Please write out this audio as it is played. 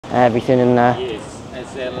Everything in there? Yes, I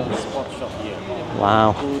sell sport shop here.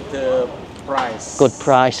 Wow. Good price. Good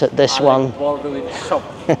price at this one. Shop.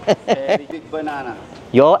 Big banana.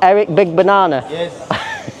 You're Eric Big Banana? Yes.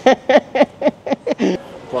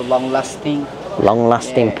 For long lasting. Long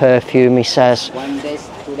lasting perfume, he says. 1 day,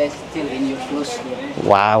 2 days still in your clothes.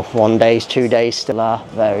 Wow, 1 day, 2 days still are.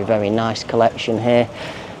 Very, very nice collection here.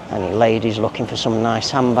 Any ladies looking for some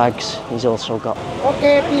nice handbags, he's also got.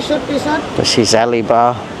 Okay, t-shirt. This is Ellie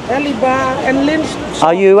Bar. Ellie bar and Lynch.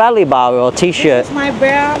 Are you Ellie Bar or t-shirt? This is my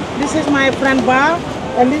bear, this is my friend bar,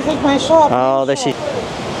 and this is my shop. Oh, this is...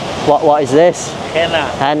 What is this? Henna.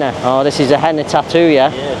 Henna. Oh, this is a henna tattoo,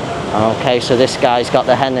 yeah? Yeah. Okay, so this guy's got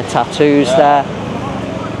the henna tattoos there.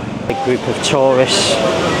 Big group of tourists.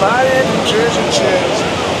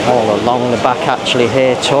 All along the back actually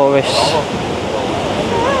here, tourists.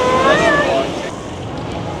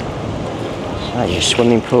 That's your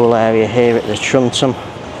swimming pool area here at the Truntum.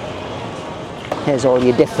 Here's all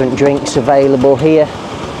your different drinks available here.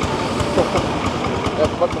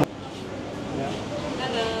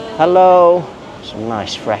 Hello. Some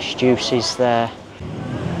nice fresh juices there.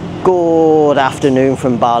 Good afternoon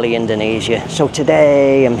from Bali, Indonesia. So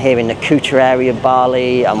today I'm here in the Kuta area of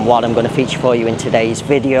Bali, and what I'm going to feature for you in today's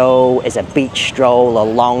video is a beach stroll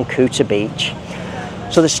along Kuta beach.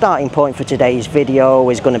 So the starting point for today's video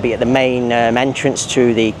is going to be at the main entrance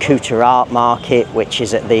to the Kuta Art Market, which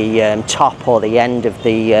is at the top or the end of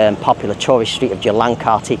the popular tourist street of Jalan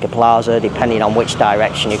Kartika Plaza, depending on which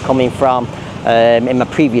direction you're coming from. In my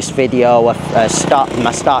previous video,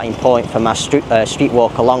 my starting point for my street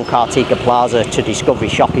walk along Kartika Plaza to Discovery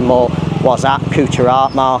Shopping Mall was at Kuta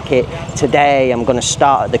Art Market. Today I'm going to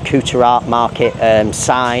start at the Kuta Art Market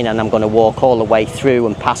sign, and I'm going to walk all the way through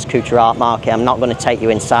and past Kuta Art Market. I'm not going to take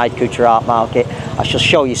you inside Kuta Art Market. I shall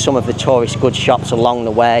show you some of the tourist goods shops along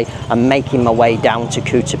the way and making my way down to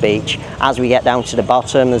Kuta Beach. As we get down to the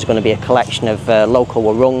bottom, there's going to be a collection of local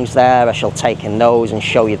warungs there. I shall take in those and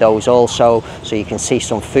show you those also, so you can see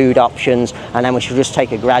some food options, and then we shall just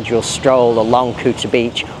take a gradual stroll along Kuta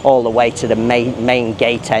Beach all the way to the main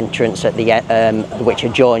gate entrance at the which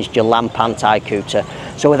adjoins Jalan Pantai Kuta.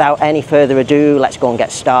 So without any further ado, let's go and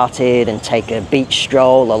get started and take a beach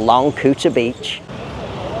stroll along Kuta Beach.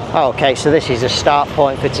 Okay, so this is the start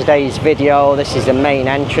point for today's video. This is the main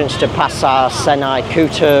entrance to Pasar Seni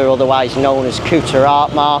Kuta, otherwise known as Kuta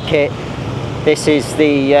Art Market. This is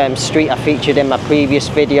the street I featured in my previous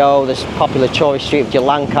video, this popular tourist street of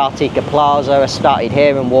Jalan Kartika Plaza. I started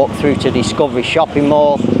here and walked through to Discovery Shopping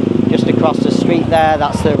Mall. Just across the street there,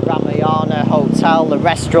 that's the Ramayana Hotel. The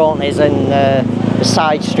restaurant is in the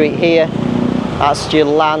side street here. That's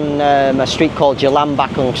Jalan, a street called Jalan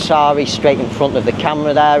Bakung Sari, straight in front of the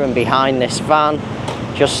camera there and behind this van.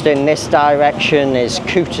 Just in this direction is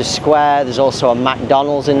Kuta Square. There's also a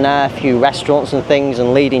McDonald's in there, a few restaurants and things,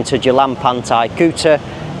 and leading to Jalan Pantai Kuta.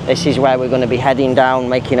 This is where we're going to be heading down,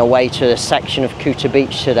 making our way to a section of Kuta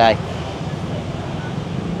Beach today.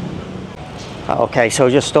 Okay, so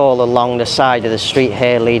just all along the side of the street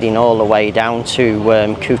here, leading all the way down to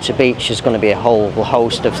Kuta Beach, there's going to be a whole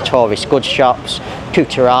host of tourist goods shops.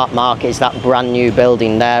 Kuta Art Market is that brand new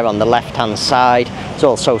building there on the left hand side. There's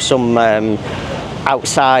also some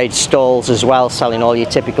outside stalls as well, selling all your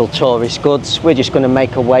typical tourist goods. We're just going to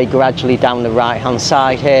make our way gradually down the right hand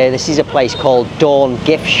side here. This is a place called Dawn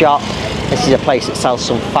Gift Shop. This is a place that sells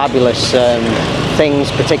some fabulous things,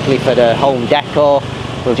 particularly for the home decor.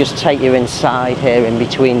 We'll just take you inside here in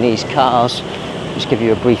between these cars, just give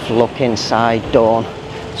you a brief look inside Dawn.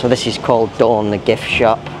 So this is called Dawn the Gift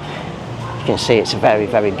Shop. You can see it's a very,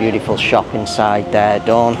 very beautiful shop inside there,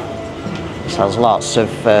 Dawn. It sells lots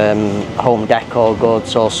of home decor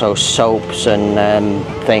goods, also soaps and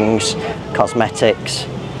things, cosmetics.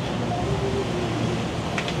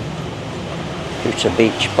 Kuta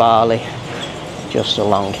Beach, Bali. Just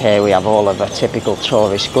along here we have all of our typical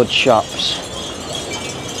tourist goods shops.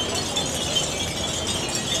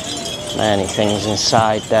 Many things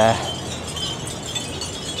inside there.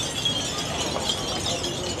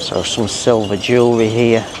 So some silver jewellery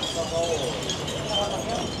here.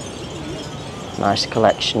 Nice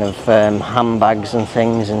collection of handbags and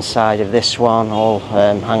things inside of this one, all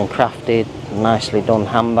handcrafted, nicely done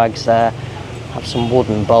handbags there. Have some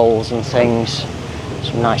wooden bowls and things.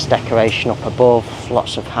 Some nice decoration up above,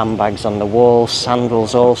 lots of handbags on the walls,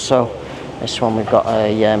 sandals also. This one we've got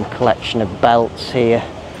a collection of belts here.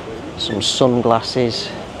 Some sunglasses,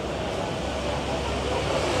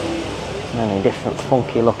 many different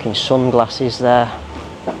funky looking sunglasses there.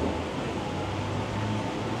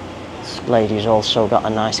 This lady's also got a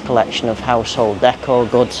nice collection of household decor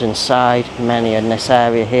goods inside, many in this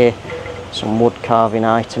area here. Some wood carving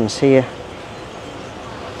items here.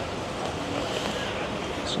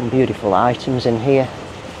 Some beautiful items in here.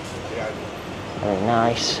 Very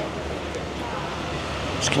nice.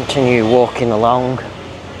 Let's continue walking along.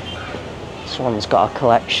 This one's got a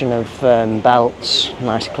collection of belts,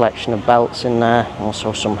 nice collection of belts in there.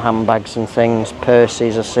 Also some handbags and things,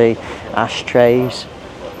 purses I see, ashtrays.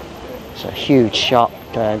 It's a huge shop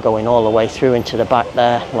going all the way through into the back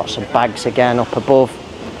there. Lots of bags again up above.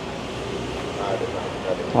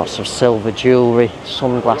 Lots of silver jewellery,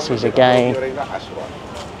 sunglasses again.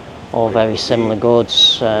 All very similar goods,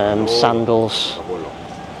 sandals.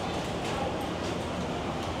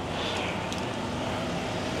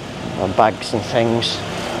 Bags and things.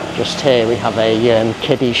 Just here we have a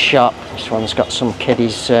kiddies shop. This one's got some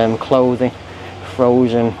kiddies clothing.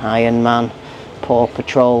 Frozen, Iron Man, Paw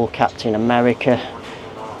Patrol, Captain America.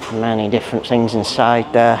 Many different things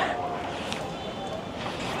inside there.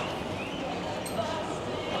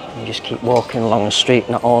 You just keep walking along the street.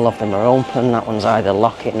 Not all of them are open. That one's either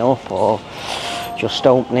locking up or just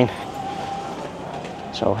opening.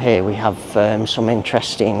 So here we have some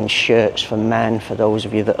interesting shirts for men, for those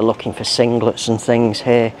of you that are looking for singlets and things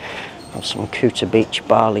here. We have some Kuta Beach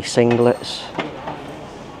Bali singlets.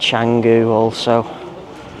 Canggu also.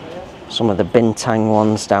 Some of the Bintang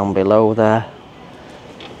ones down below there.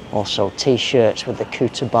 Also t-shirts with the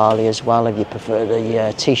Kuta Bali as well, if you prefer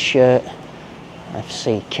the t-shirt.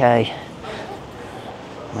 FCK.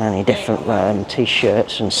 Many different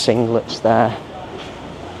t-shirts and singlets there.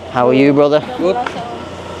 How are you, brother? Good.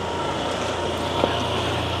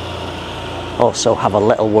 Also have a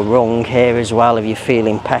little warung here as well if you're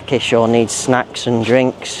feeling peckish or need snacks and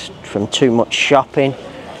drinks from too much shopping.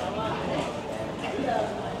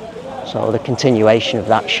 So the continuation of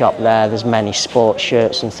that shop there's many sports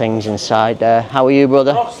shirts and things inside there. How are you,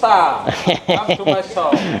 brother? Rockstar. Come to my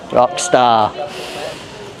shop. Rockstar.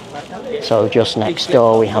 So just next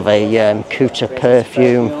door we have a Kuta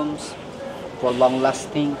perfume. Perfumes for long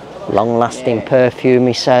lasting. Long lasting perfume,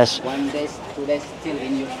 he says. 1 day, 2 days still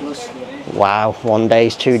in your clothes. Wow, 1 day,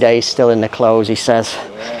 2 days still in the clothes, he says.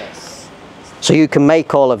 Yes. So you can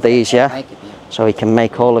make all of these, yeah? Make it, yeah. So he can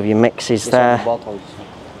make all of your mixes This there. one bottles.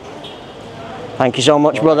 Thank you so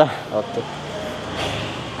much, brother. Okay.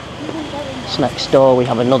 So next door we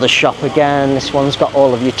have another shop again. This one's got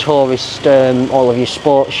all of your tourist, all of your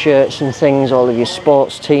sports shirts and things, all of your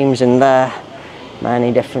sports teams in there.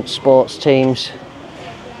 Many different sports teams.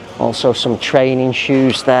 Also some training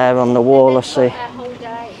shoes there on the wall, I see.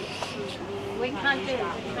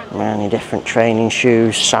 Many different training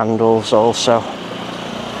shoes, sandals also.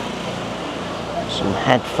 Some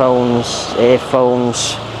headphones,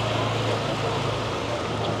 earphones.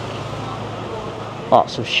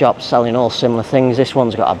 Lots of shops selling all similar things. This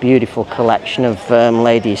one's got a beautiful collection of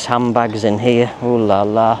ladies' handbags in here. Ooh la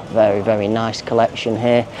la, very, very nice collection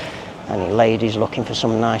here. Any ladies looking for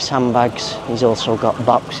some nice handbags. He's also got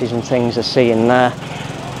boxes and things I see in there.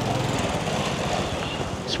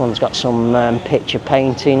 This one's got some picture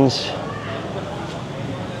paintings.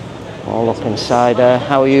 All up inside there.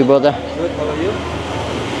 How are you, brother? Good, how are you?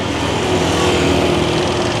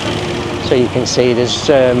 So you can see there's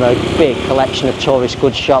a big collection of tourist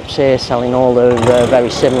goods shops here selling all the very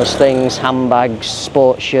similar things, handbags,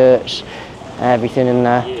 sports shirts, everything in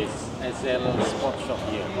there. Yes, I sell a sport shop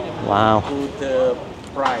here. Wow. Good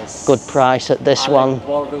price. Good price at this one.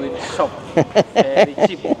 Bordeaux shop. Very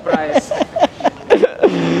cheap price.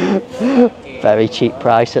 Very cheap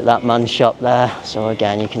price at that man's shop there. So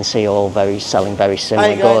again, you can see all selling very similar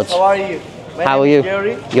Hi guys, goods. how are you? My How are name you? is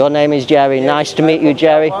Jerry. Your name is Jerry. Yes, Nice to meet you,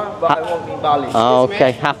 Jerry. But I work in Bali.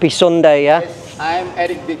 Okay, happy Sunday, yeah? Yes. I'm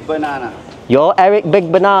Eric Big Banana. You're Eric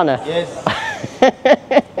Big Banana? Yes.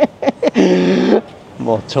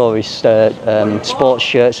 More tourist sports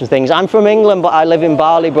shirts and things. I'm from England, but I live in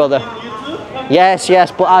Bali, brother. Yes,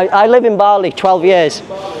 but I live in Bali 12 years.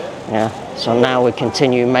 Yeah, so now we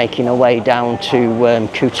continue making our way down to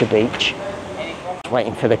Kuta Beach.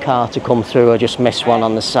 Waiting for the car to come through. I just missed one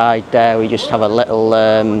on the side there. We just have a little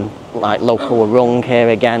like local warung here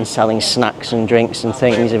again, selling snacks and drinks and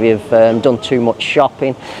things. If you've done too much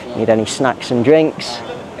shopping, need any snacks and drinks.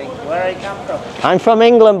 Where I come from? I'm from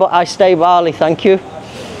England, but I stay Bali, thank you.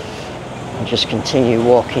 I'll just continue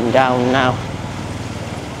walking down now.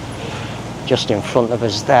 Just in front of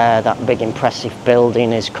us there, that big impressive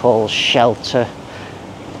building is called Shelter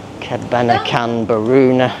Kebenakan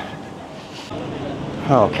Baruna.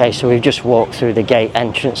 Okay, so we've just walked through the gate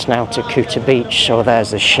entrance now to Kuta Beach. So there's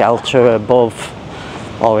the shelter above,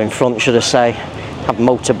 or in front should I say. Have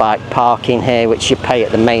motorbike parking here, which you pay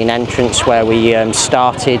at the main entrance where we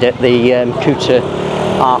started at the Kuta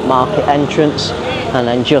art market entrance, and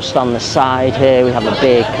then just on the side here we have a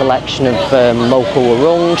big collection of local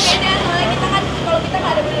warungs.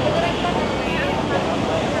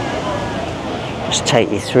 Just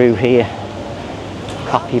take you through here.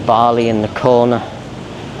 Kopi Bali in the corner.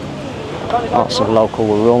 Lots of local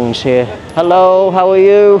warungs here. Hello, how are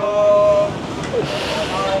you?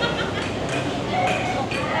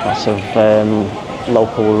 Lots of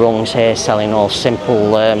local warungs here selling all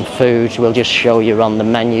simple foods. We'll just show you on the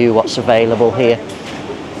menu what's available here.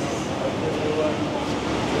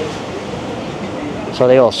 So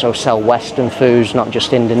they also sell Western foods, not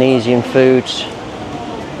just Indonesian foods.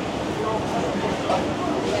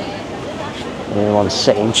 Everyone's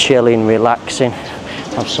sitting, chilling, relaxing.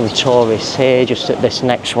 Have some tourists here just at this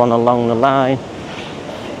next one along the line.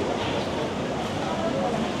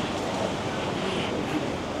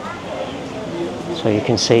 So you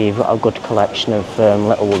can see you've got a good collection of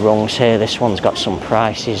little warungs here. This one's got some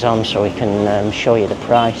prices on, so we can show you the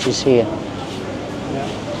prices here.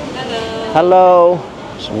 Hello.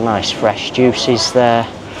 Some nice fresh juices there.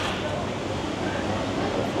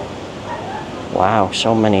 Wow,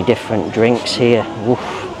 so many different drinks here.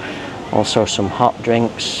 Oof. Also some hot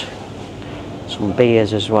drinks, some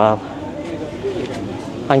beers as well.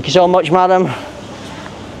 Thank you so much, madam.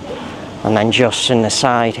 And then just in the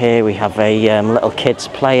side here we have a little kids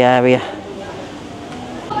play area.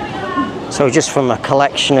 So just from a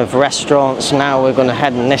collection of restaurants now we're going to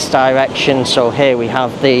head in this direction. So here we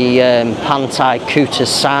have the Pantai Kuta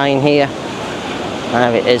sign here.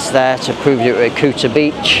 There it is there to prove that we're at Kuta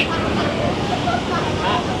Beach.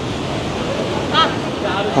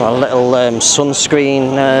 A little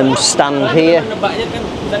sunscreen stand here.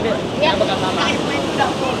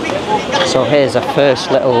 So here's a first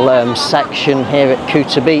little section here at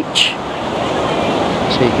Kuta Beach.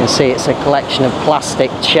 So you can see it's a collection of plastic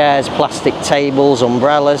chairs, plastic tables,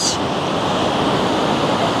 umbrellas.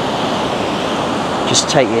 Just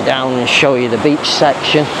take you down and show you the beach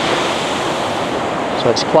section. So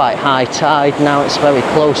it's quite high tide now, it's very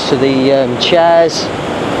close to the chairs.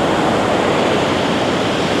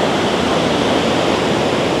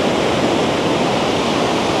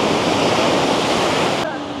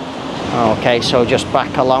 Okay, so just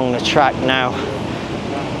back along the track now.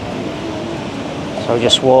 So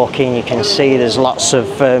just walking, you can see there's lots of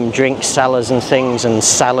drink sellers and things, and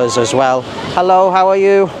sellers as well. Hello, how are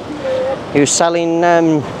you? You selling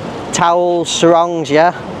towels, sarongs,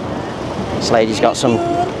 yeah? This lady's got some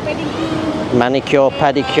manicure,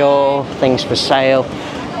 pedicure, things for sale.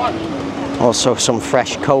 Also some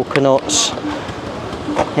fresh coconuts.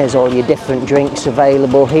 Here's all your different drinks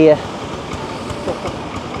available here.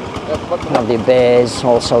 Have the beers,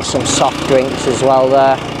 also some soft drinks as well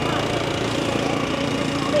there.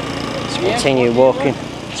 Let's continue walking.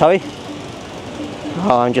 Sorry?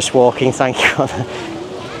 Oh, I'm just walking, thank you.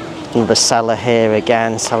 Another seller here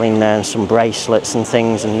again, selling some bracelets and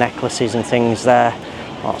things and necklaces and things there.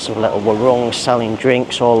 Lots of little warungs selling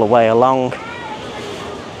drinks all the way along.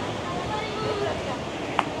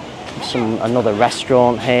 Another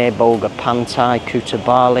restaurant here, Boga Pantai, Kuta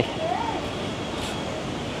Bali.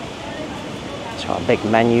 It's got a big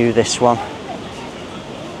menu, this one.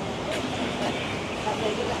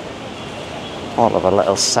 All of the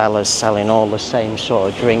little sellers selling all the same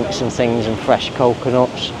sort of drinks and things and fresh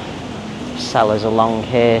coconuts. Sellers along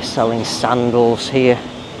here selling sandals here.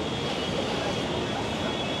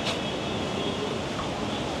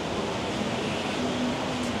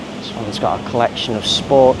 This one's got a collection of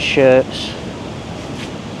sports shirts.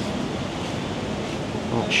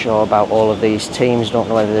 I'm not sure about all of these teams, don't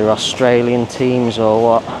know whether they're Australian teams or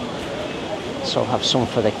what. So have some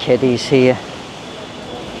for the kiddies here.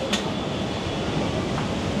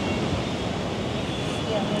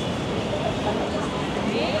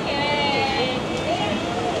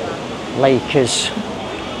 Lakers.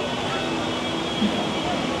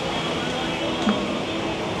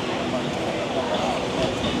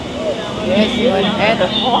 Yes, you had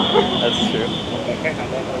more. That's true.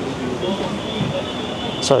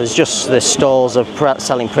 So there's just the stalls of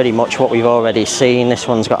selling pretty much what we've already seen. This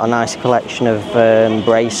one's got a nice collection of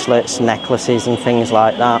bracelets, necklaces and things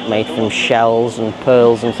like that, made from shells and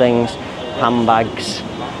pearls and things, handbags,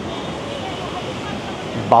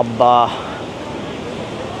 bob bar.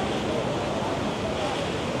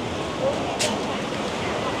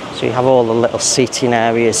 So you have all the little seating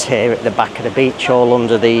areas here at the back of the beach, all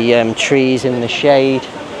under the trees in the shade.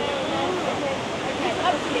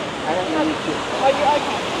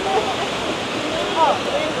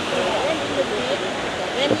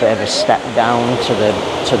 A bit of a step down to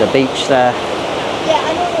the beach there.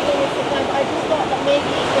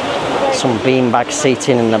 some beanbag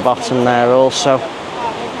seating in the bottom there also.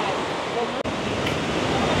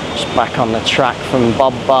 Just back on the track from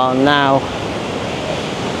Bob Bar now.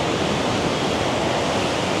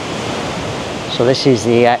 So this is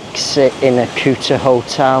the exit in a Kuta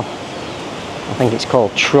hotel. I think it's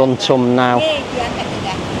called Truntum now.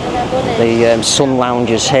 The sun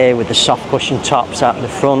loungers here with the soft cushion tops at the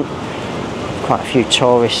front. Quite a few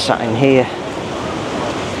tourists sat in here.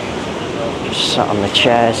 Just sat on the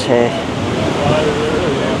chairs here.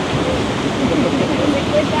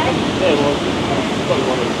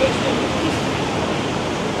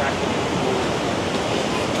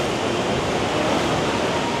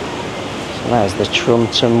 So there's the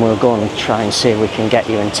Truntum. We'll go and try and see if we can get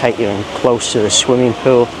you and take you in close to the swimming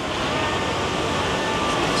pool.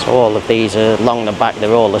 So all of these are along the back,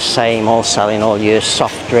 they're all the same, all selling all your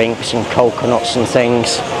soft drinks and coconuts and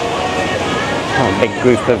things. A big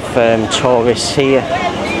group of tourists here.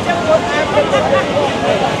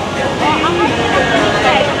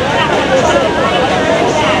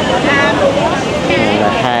 And the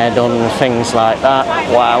hair done and things like that.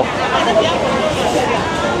 Wow.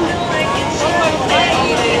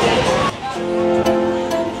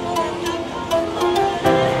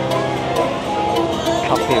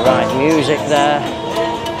 Copyright music there.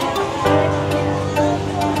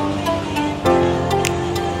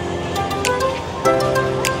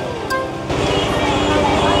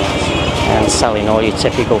 And selling all your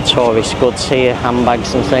typical tourist goods here,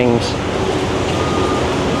 handbags and things.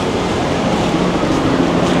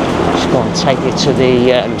 Just go and take you to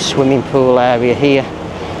the swimming pool area here.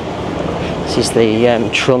 This is the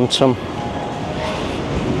Truntum.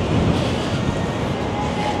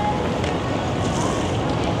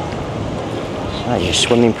 That's your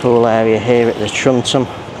swimming pool area here at the Truntum.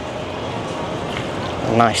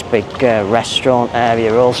 A nice big restaurant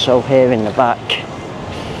area also here in the back.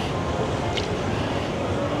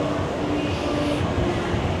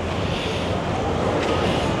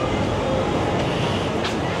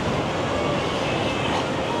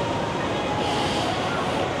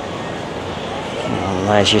 And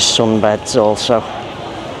there's your sunbeds also.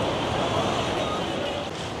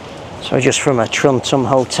 So just from a Truntum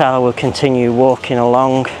hotel we'll continue walking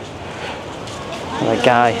along. And a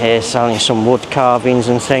guy here selling some wood carvings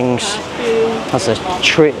and things. There's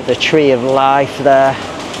the tree of life there.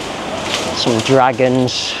 Some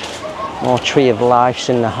dragons, more tree of lives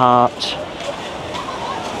in the heart.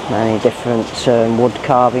 Many different wood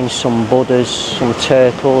carvings, some Buddhas, some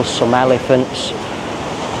turtles, some elephants.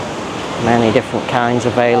 Many different kinds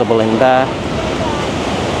available in there.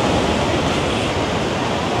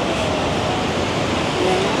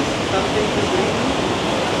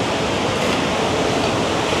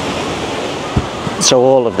 So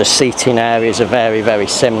all of the seating areas are very, very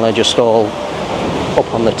similar, just all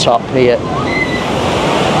up on the top here.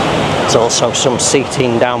 There's also some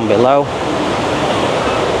seating down below.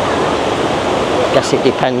 I guess it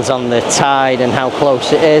depends on the tide and how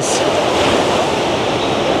close it is.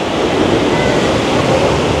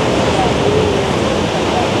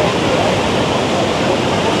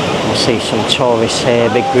 You see some tourists here,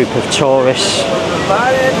 big group of tourists.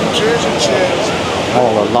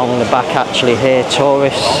 All along the back actually here,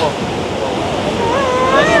 tourists.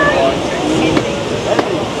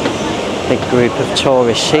 Big group of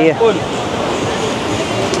tourists here.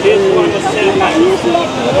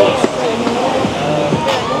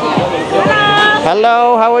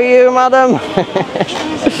 Hello, how are you, madam?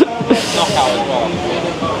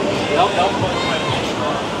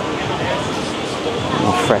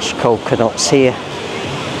 Fresh coconuts here.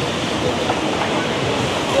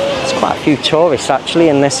 Quite a few tourists actually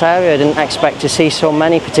in this area. I didn't expect to see so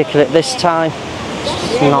many, particularly at this time.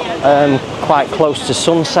 It's not quite close to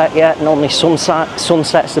sunset yet, and only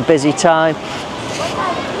sunset's a busy time.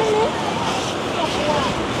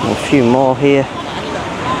 And a few more here.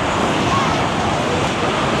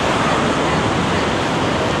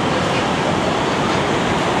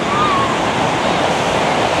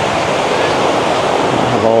 I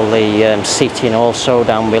have all the seating also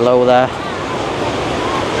down below there.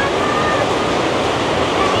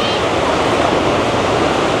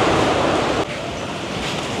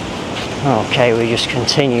 Okay, we just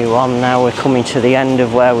continue on now. We're coming to the end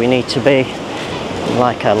of where we need to be.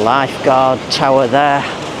 Like a lifeguard tower there.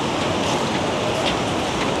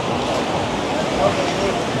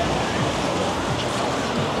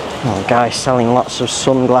 Oh, guys selling lots of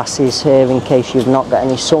sunglasses here in case you've not got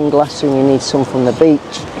any sunglasses and you need some from the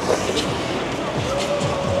beach.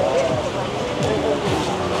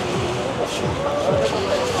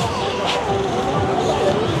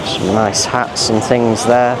 Some nice hats and things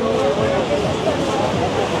there.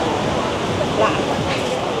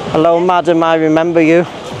 Hello, madam, I remember you. You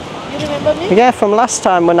remember me? Yeah, from last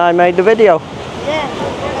time when I made the video. Yeah.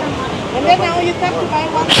 And then now you come to buy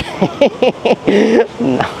one.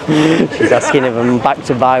 No, she's asking if I'm back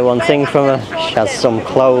to buy one thing from her. She has some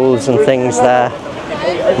clothes and things there.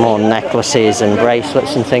 More necklaces and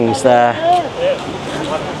bracelets and things there.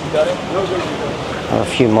 A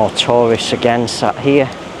few more tourists again sat here.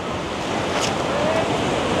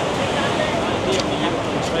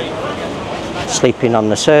 Sleeping on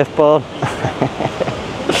the surfboard.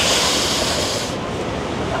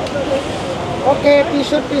 Okay,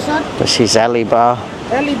 t-shirt. This is Ellie Bar.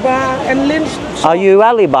 Ellie bar and Lynch. Are you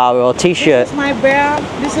Ellie Bar or t-shirt? This is my bear.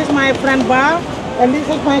 This is my friend bar, and this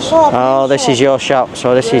is my shop. Oh, this is your shop.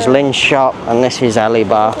 So this is Lynn's shop, and this is Ellie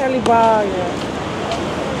Bar. Ellie bar,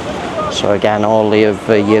 yeah. So again, all of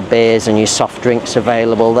your beers and your soft drinks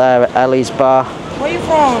available there at Ellie's Bar. Where are you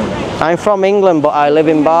from? I'm from England, but I live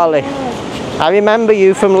in Bali. I remember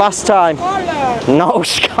you from last time. Scotland. No,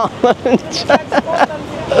 Scotland.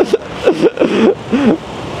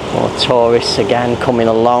 More tourists again coming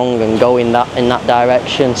along and going in that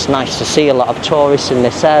direction. It's nice to see a lot of tourists in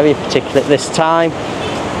this area, particularly at this time.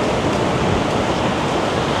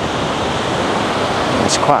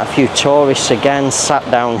 There's quite a few tourists again sat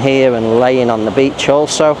down here and laying on the beach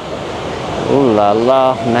also. Ooh la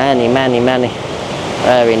la, many.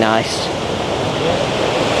 Very nice.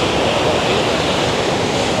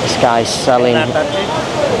 This guy's selling.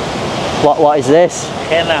 What is this?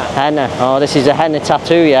 Henna. Henna. Oh, this is a henna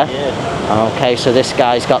tattoo, yeah? Yeah. Okay, so this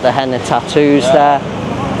guy's got the henna tattoos there.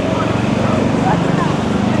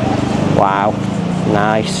 Wow,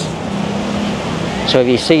 nice. So if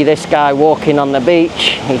you see this guy walking on the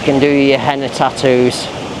beach, you can do your henna tattoos.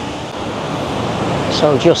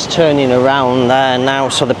 So just turning around there now,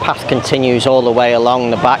 so the path continues all the way along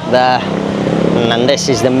the back there. And then this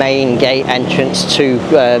is the main gate entrance to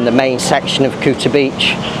the main section of Kuta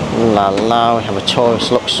Beach. La la, we have a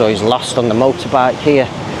tourist, look, so he's lost on the motorbike here.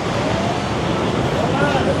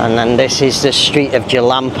 And then this is the street of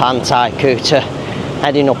Jalan Pantai Kuta.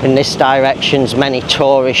 Heading up in this direction, many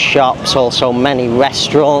tourist shops, also many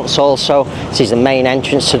restaurants also. This is the main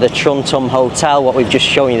entrance to the Truntum Hotel, what we've just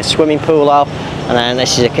shown you the swimming pool of. And then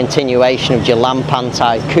this is a continuation of Jalan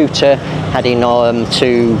Pantai Kuta, heading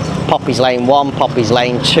to Poppies Lane 1, Poppies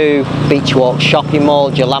Lane 2, Beach Walk Shopping Mall,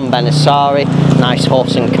 Jalan Benassari, nice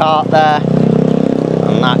horse and cart there.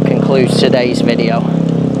 And that concludes today's video.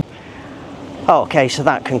 Okay, so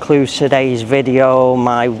that concludes today's video,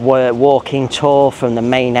 my walking tour from the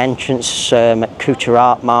main entrance at Kuta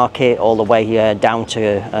Art Market all the way down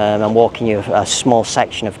to I'm walking you a small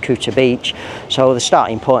section of Kuta Beach. So the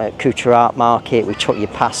starting point at Kuta Art Market, we took you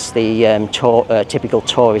past the typical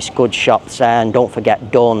tourist goods shops there, and don't forget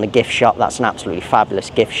Dawn, the gift shop. That's an absolutely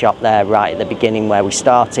fabulous gift shop there right at the beginning where we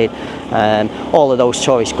started. All of those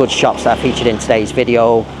tourist goods shops that are featured in today's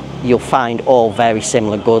video, you'll find all very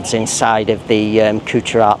similar goods inside of the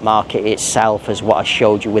Kuta Art Market itself, as what I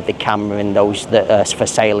showed you with the camera in those that are for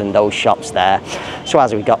sale in those shops there. So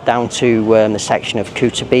as we got down to the section of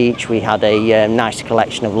Kuta Beach, we had a nice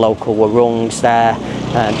collection of local warungs there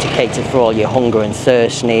to cater for all your hunger and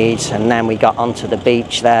thirst needs. And then we got onto the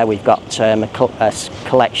beach there, we've got a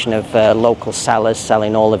collection of local sellers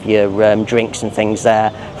selling all of your drinks and things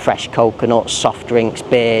there, fresh coconuts, soft drinks,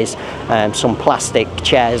 beers, some plastic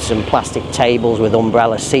chairs and plastic tables with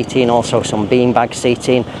umbrella seating, also some beanbag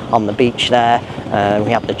seating on the beach there.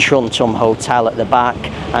 We have the Truntum Hotel at the back,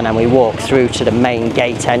 and then we walk through to the main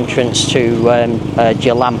gate entrance to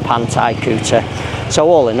Jalan Pantai Kuta. So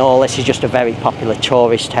all in all, this is just a very popular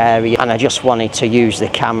tourist area, and I just wanted to use the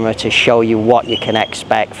camera to show you what you can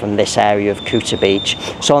expect from this area of Kuta Beach.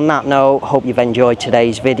 So on that note, hope you've enjoyed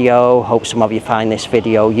today's video. Hope some of you find this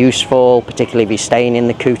video useful, particularly if you're staying in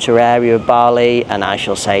the Kuta area of Bali, and I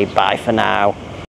shall say bye for now.